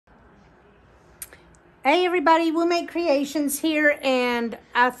Hey everybody, We Make Creations here, and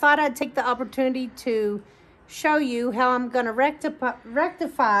I thought I'd take the opportunity to show you how I'm going to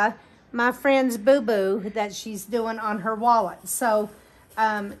rectify my friend's boo-boo that she's doing on her wallet. So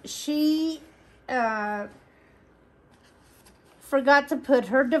she forgot to put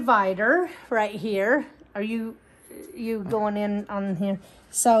her divider right here. Are you going in on here?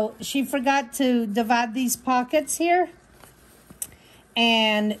 So she forgot to divide these pockets here,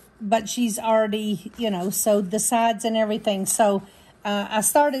 but she's already, sewed the sides and everything. So I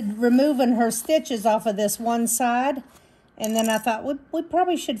started removing her stitches off of this one side, and then I thought we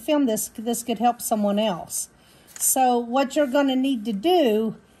probably should film this. This could help someone else. So what you're going to need to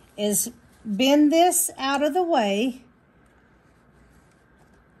do is bend this out of the way,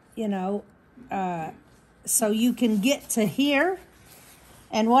 so you can get to here.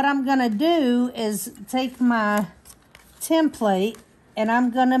 And what I'm going to do is take my template, and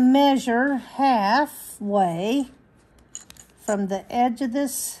I'm going to measure halfway from the edge of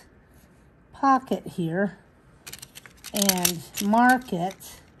this pocket here and mark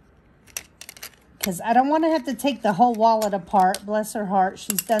it, because I don't want to have to take the whole wallet apart. Bless her heart,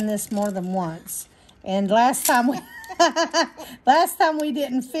 she's done this more than once. And last time we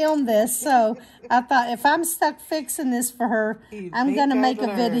didn't film this, so I thought if I'm stuck fixing this for her, I'm going to make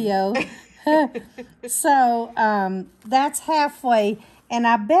a video. So that's halfway, and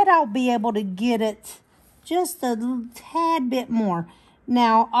I bet I'll be able to get it just a tad bit more.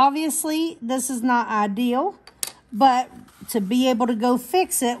 Now, obviously, this is not ideal, but to be able to go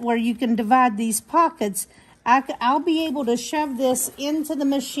fix it where you can divide these pockets, I'll be able to shove this into the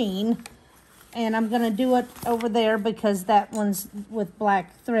machine, and I'm going to do it over there because that one's with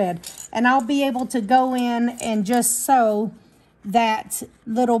black thread. And I'll be able to go in and just sew that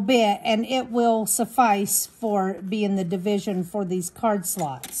little bit, and it will suffice for being the division for these card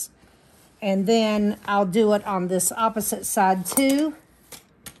slots. And then I'll do it on this opposite side too.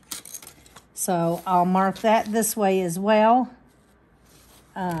 So I'll mark that this way as well.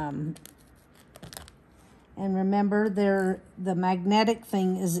 And remember, the magnetic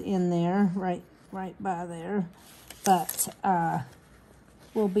thing is in there, right by there. But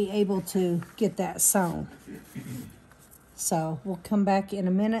we'll be able to get that sewn. So we'll come back in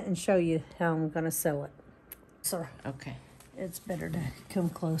a minute and show you how I'm going to sew it. So, okay. It's better to come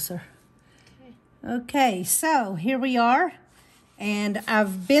closer. Okay, so here we are. And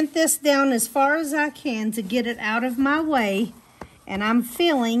I've bent this down as far as I can to get it out of my way. And I'm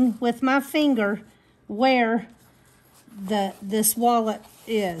feeling with my finger where this wallet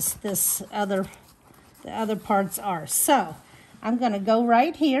is, the other parts are. So I'm going to go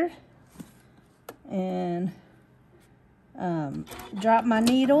right here and drop my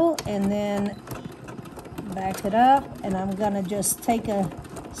needle and then back it up, and I'm going to just take a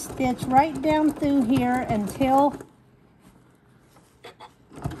stitch right down through here until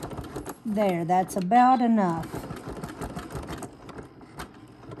there. That's about enough.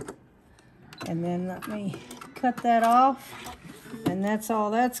 And then let me cut that off, and that's all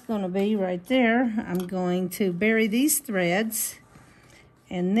that's going to be right there. I'm going to bury these threads,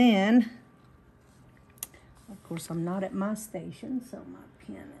 and then of course I'm not at my station, so my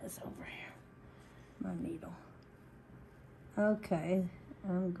pen is over here, my needle. Okay,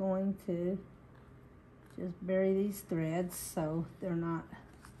 I'm going to just bury these threads so they're not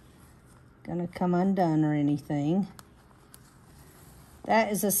gonna come undone or anything.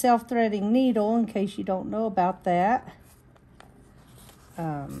 That is a self-threading needle, in case you don't know about that,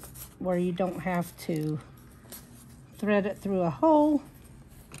 where you don't have to thread it through a hole.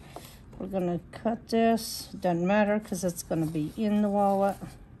 We're gonna cut this, doesn't matter because it's gonna be in the wallet.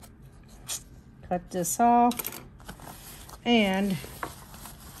 Cut this off, and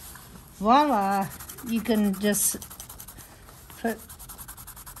voila, you can just put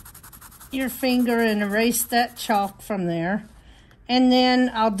your finger and erase that chalk from there. And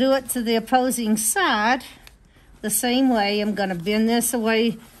then I'll do it to the opposing side the same way. I'm going to bend this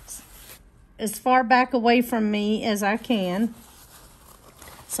away as far back away from me as I can,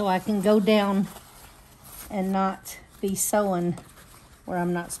 so I can go down and not be sewing where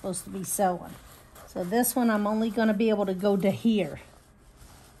I'm not supposed to be sewing. So this one I'm only going to be able to go to here.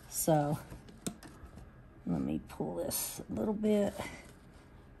 So let me pull this a little bit.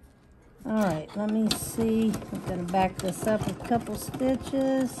 All right, let me see. I'm going to back this up a couple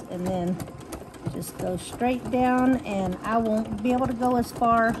stitches and then just go straight down. And I won't be able to go as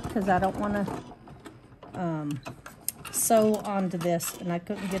far because I don't want to sew onto this, and I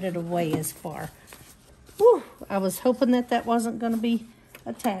couldn't get it away as far. Whew, I was hoping that wasn't going to be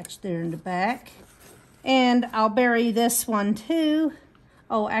attached there in the back. And I'll bury this one too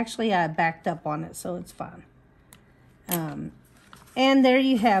Oh, actually, I backed up on it, so it's fine. And there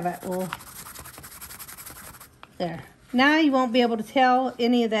you have it. Well, there. Now you won't be able to tell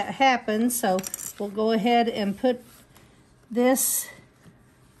any of that happened, so we'll go ahead and put this,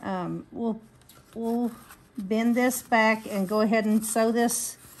 we'll bend this back and go ahead and sew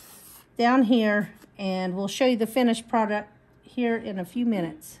this down here, and we'll show you the finished product here in a few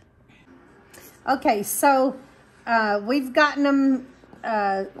minutes. Okay, so we've gotten them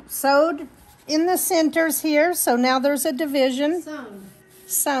sewed in the centers here, so now there's a division.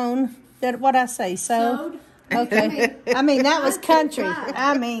 Sewn. What I say? Sewed? Okay. I mean, that was country.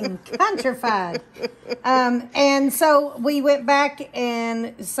 I mean, countrified. And so we went back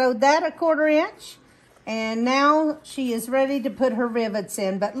and sewed that a 1/4 inch. And now she is ready to put her rivets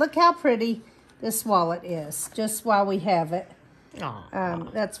in. But look how pretty this wallet is, just while we have it.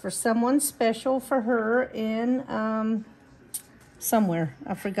 That's for someone special for her in somewhere.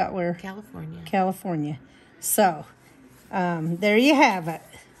 I forgot where. California. So, there you have it.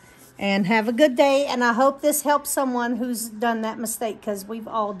 And have a good day, and I hope this helps someone who's done that mistake, because we've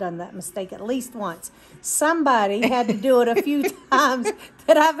all done that mistake at least once. Somebody had to do it a few times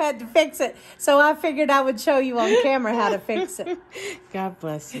that I've had to fix it. So I figured I would show you on camera how to fix it. God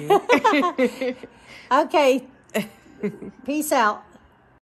bless you. Okay. Peace out.